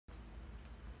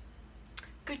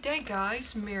Good day,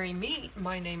 guys. Merry meet.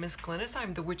 My name is Glennis.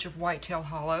 I'm the Witch of Whitetail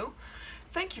Hollow.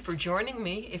 Thank you for joining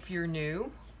me. If you're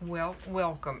new, well,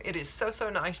 welcome. It is so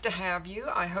nice to have you.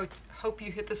 I hope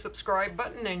you hit the subscribe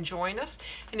button and join us.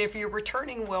 And if you're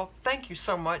returning, well, thank you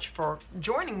so much for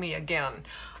joining me again.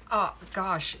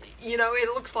 Gosh, you know,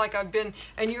 it looks like I've been,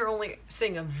 and you're only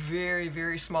seeing a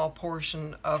very small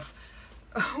portion of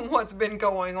what's been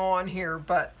going on here,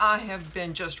 but I have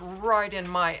been just right in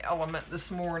my element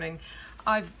this morning.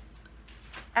 I've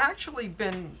actually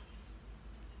been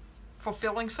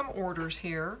fulfilling some orders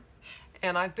here,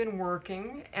 and I've been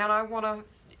working, and I want to,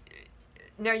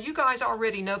 now you guys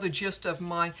already know the gist of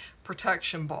my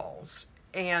protection balls,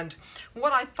 and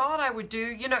what I thought I would do,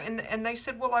 you know, and they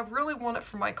said, well, I really want it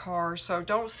for my car, so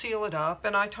don't seal it up,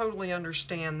 and I totally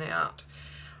understand that.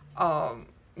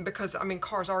 Because, I mean,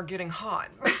 cars are getting hot.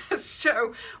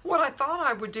 So what I thought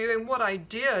I would do, and what I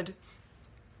did,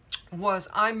 was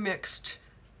I mixed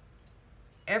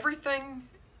everything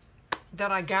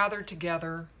that I gathered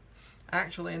together,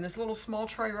 actually, in this little small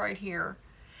tray right here,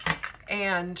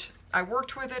 and I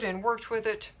worked with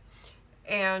it,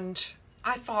 and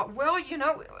I thought, well, you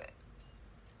know,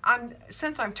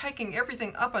 since I'm taking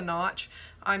everything up a notch,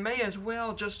 I may as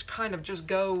well just kind of just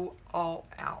go all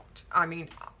out. I mean,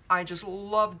 I just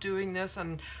love doing this,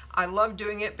 and I love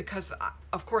doing it because,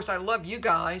 of course, I love you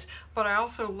guys, but I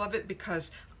also love it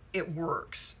because it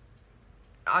works.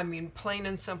 I mean, plain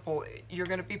and simple. You're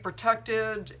going to be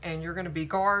protected, and you're going to be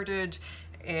guarded,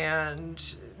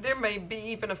 and there may be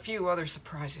even a few other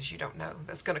surprises you don't know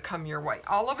that's going to come your way.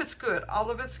 All of it's good. All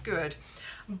of it's good.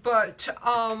 But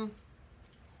I'm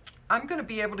going to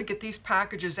be able to get these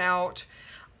packages out.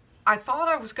 I thought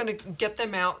I was going to get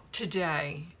them out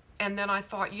today. And then I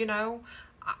thought, you know,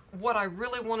 what I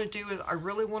really want to do is I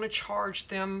really want to charge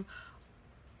them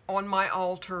on my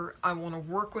altar. I want to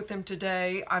work with them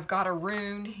today. I've got a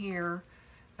rune here.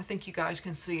 I think you guys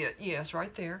can see it. Yes,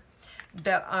 right there.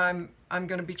 That I'm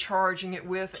going to be charging it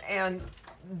with. And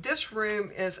this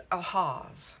rune is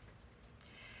Ahaz.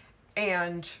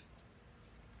 And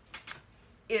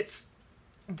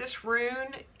this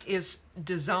rune is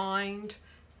designed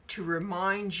to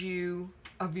remind you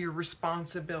of your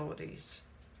responsibilities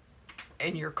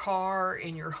in your car,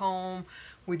 in your home,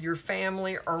 with your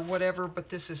family, or whatever, but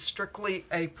this is strictly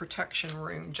a protection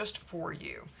rune just for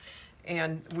you,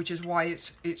 and which is why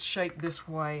it's shaped this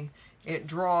way. It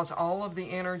draws all of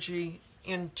the energy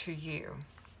into you,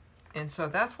 and so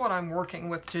that's what I'm working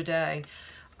with today.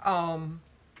 But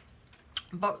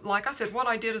like I said, what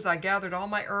I did is I gathered all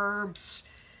my herbs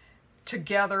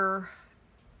together,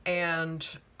 and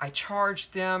I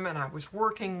charged them, and I was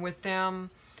working with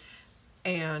them.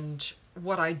 And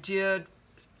what I did,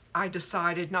 I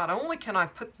decided not only can I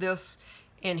put this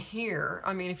in here,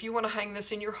 I mean, if you want to hang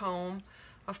this in your home,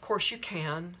 of course you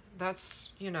can. That's,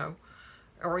 you know,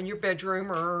 or in your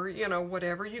bedroom, or, you know,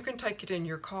 whatever. You can take it in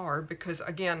your car, because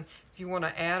again, if you want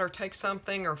to add or take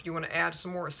something, or if you want to add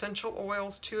some more essential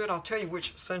oils to it, I'll tell you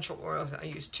which essential oils I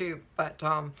use too, but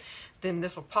then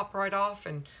this will pop right off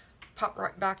and pop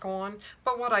right back on.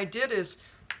 But what I did is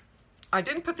I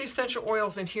didn't put the essential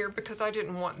oils in here because I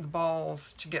didn't want the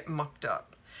balls to get mucked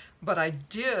up. But I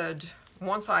did,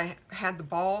 once I had the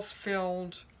balls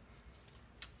filled,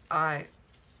 I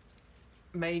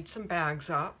made some bags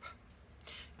up.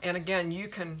 And again, you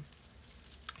can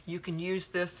use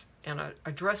this in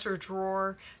a dresser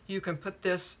drawer. You can put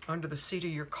this under the seat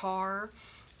of your car.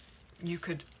 You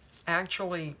could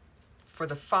actually, for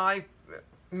the 5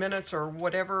 minutes or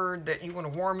whatever that you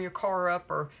want to warm your car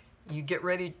up, or you get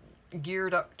ready,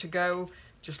 geared up to go,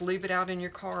 just leave it out in your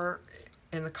car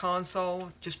in the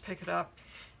console. Just pick it up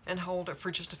and hold it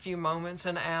for just a few moments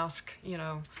and ask, you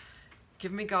know,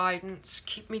 give me guidance,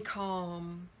 keep me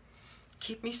calm,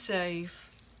 keep me safe.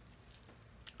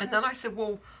 And then I said,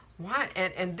 well, why?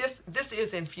 And this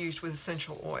is infused with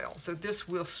essential oil, so this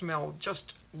will smell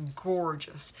just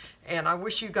gorgeous. And I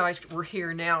wish you guys were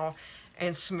here now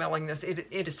and smelling this. It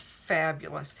is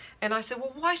fabulous. And I said,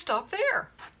 well, why stop there?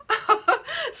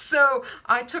 So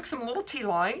I took some little tea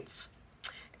lights,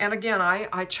 and again,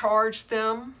 I charged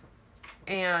them,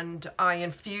 and I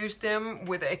infused them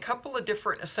with a couple of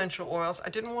different essential oils. I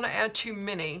didn't want to add too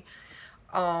many.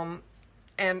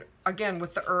 And again,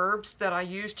 with the herbs that I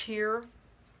used here,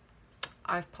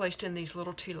 I've placed in these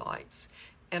little tea lights.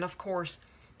 And of course,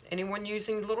 anyone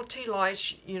using little tea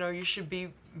lights, you know, you should be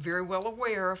very well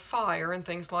aware of fire and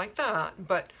things like that.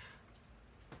 But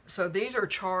so these are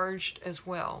charged as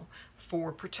well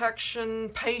for protection,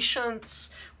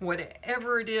 patience,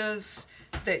 whatever it is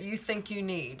that you think you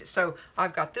need. So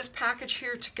I've got this package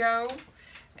here to go,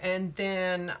 And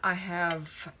then I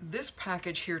have this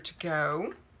package here to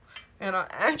go. And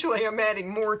actually I'm adding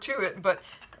more to it, but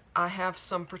I have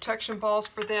some protection balls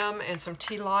for them and some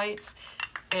tea lights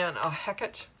and a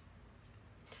Sachets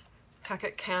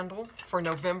candle for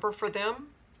November for them.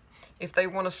 If they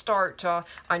want to start,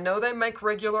 I know they make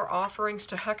regular offerings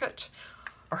to Sachets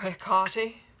or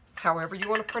Hecate, however you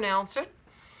want to pronounce it.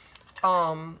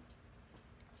 And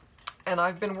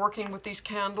I've been working with these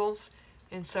candles,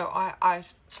 and so I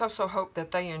so hope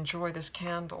that they enjoy this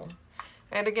candle.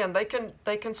 And again, they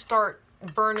can start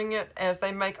burning it as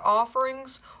they make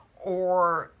offerings,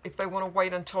 or if they want to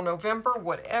wait until November,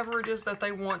 whatever it is that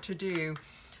they want to do.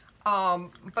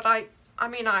 But I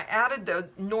mean, I added the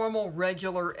normal,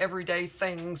 regular, everyday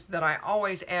things that I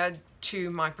always add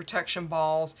to my protection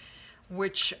balls,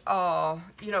 which,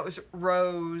 you know, is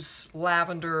rose,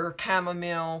 lavender,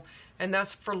 chamomile, and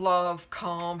that's for love,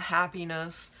 calm,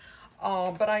 happiness.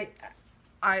 But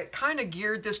I kind of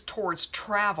geared this towards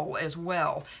travel as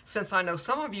well, since I know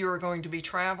some of you are going to be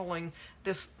traveling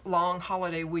this long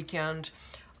holiday weekend.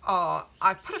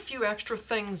 I put a few extra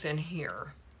things in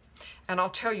here, and I'll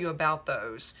tell you about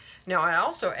those. Now, I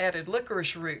also added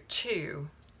licorice root too,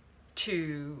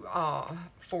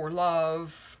 for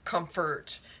love,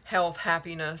 comfort, health,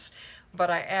 happiness. But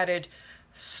I added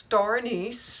star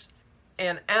anise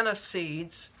and anise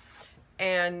seeds,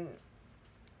 and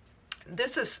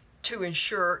this is to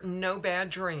ensure no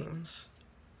bad dreams,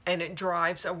 and it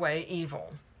drives away evil.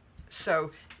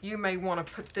 So you may want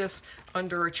to put this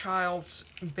under a child's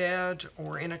bed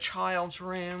or in a child's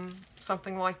room,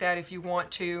 something like that if you want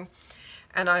to.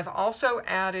 And I've also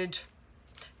added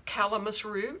calamus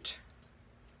root,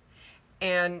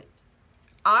 and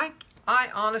I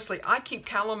honestly keep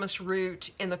calamus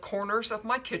root in the corners of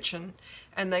my kitchen,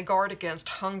 and they guard against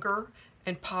hunger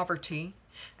and poverty.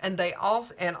 And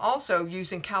also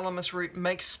using calamus root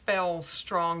makes spells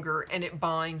stronger, and it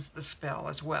binds the spell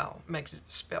as well. Makes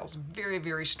spells very,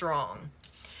 very strong.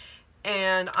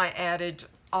 And I added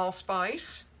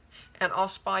allspice, and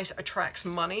allspice attracts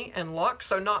money and luck.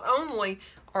 So not only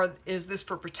is this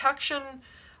for protection,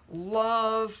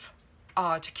 love,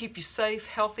 to keep you safe,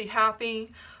 healthy,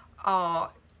 happy,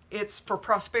 it's for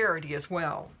prosperity as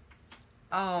well.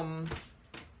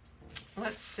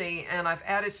 Let's see, and I've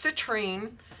added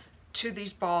citrine to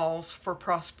these balls for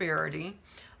prosperity.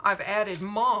 I've added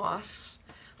moss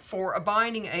for a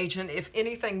binding agent. If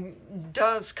anything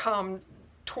does come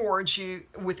towards you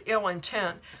with ill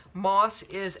intent, moss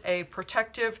is a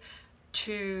protective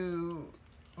to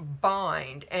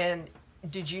bind. And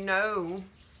did you know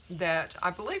that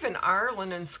I believe in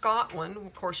Ireland and Scotland,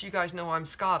 of course you guys know I'm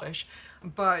Scottish,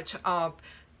 but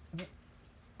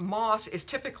moss is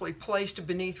typically placed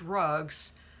beneath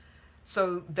rugs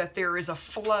so that there is a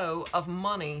flow of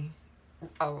money,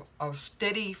 a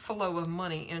steady flow of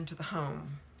money into the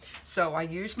home. So I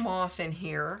used moss in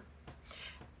here,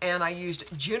 and I used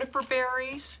juniper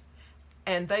berries,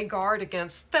 and they guard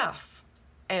against theft.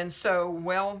 And so,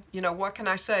 well, you know, what can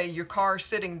I say? Your car's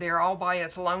sitting there all by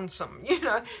its lonesome. You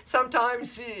know,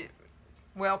 sometimes,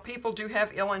 well, people do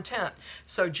have ill intent.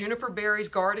 So juniper berries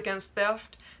guard against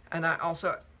theft, and I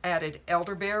also added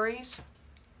elderberries.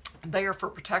 They are for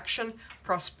protection,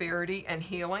 prosperity, and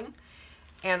healing.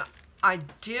 And I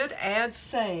did add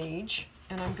sage,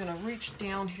 and I'm going to reach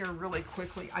down here really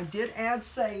quickly. I did add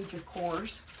sage, of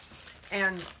course,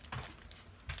 and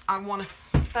I want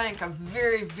to thank a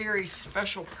very, very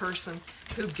special person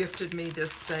who gifted me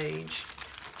this sage.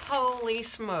 Holy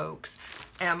smokes,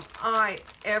 am I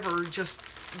ever just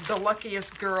the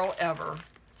luckiest girl ever.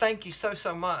 Thank you so,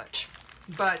 so much.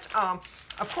 But,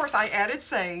 of course, I added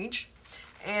sage,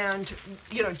 and,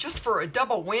 you know, just for a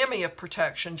double whammy of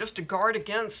protection, just to guard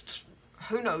against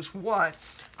who knows what,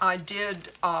 I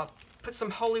did put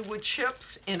some Hollywood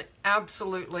chips in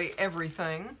absolutely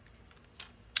everything.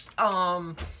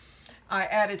 I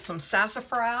added some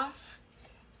sassafras,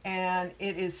 and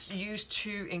it is used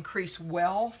to increase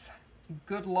wealth,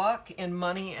 good luck in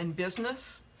money and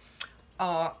business.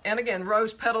 And again,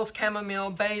 rose petals, chamomile,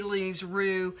 bay leaves,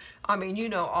 rue. I mean, you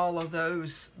know, all of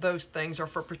those things are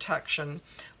for protection.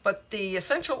 But the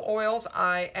essential oils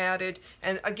I added,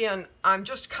 and again, I'm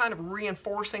just kind of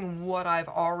reinforcing what I've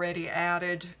already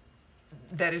added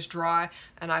that is dry.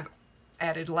 And I've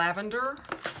added lavender.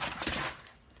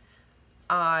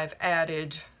 I've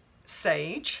added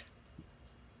sage.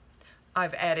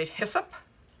 I've added hyssop.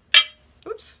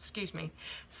 Oops, excuse me.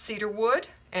 Cedar wood,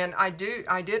 and I did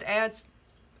add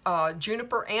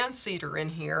juniper and cedar in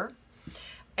here,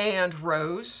 and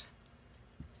rose,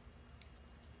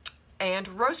 and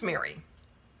rosemary.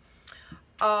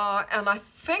 And I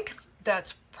think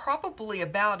that's probably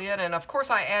about it. And of course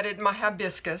I added my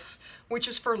hibiscus, which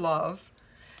is for love,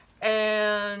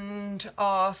 and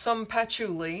some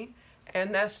patchouli,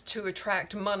 and that's to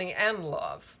attract money and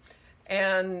love.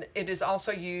 And it is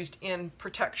also used in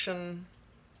protection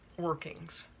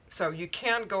workings. So you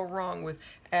can't go wrong with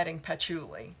adding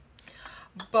patchouli.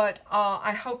 But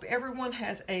I hope everyone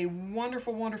has a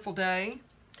wonderful, wonderful day.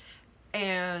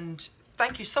 And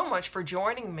thank you so much for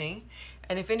joining me.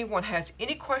 And if anyone has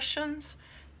any questions,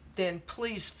 then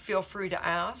please feel free to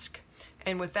ask.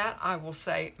 And with that, I will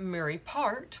say merry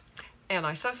part. And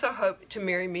I so hope to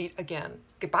merry meet again.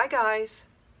 Goodbye, guys.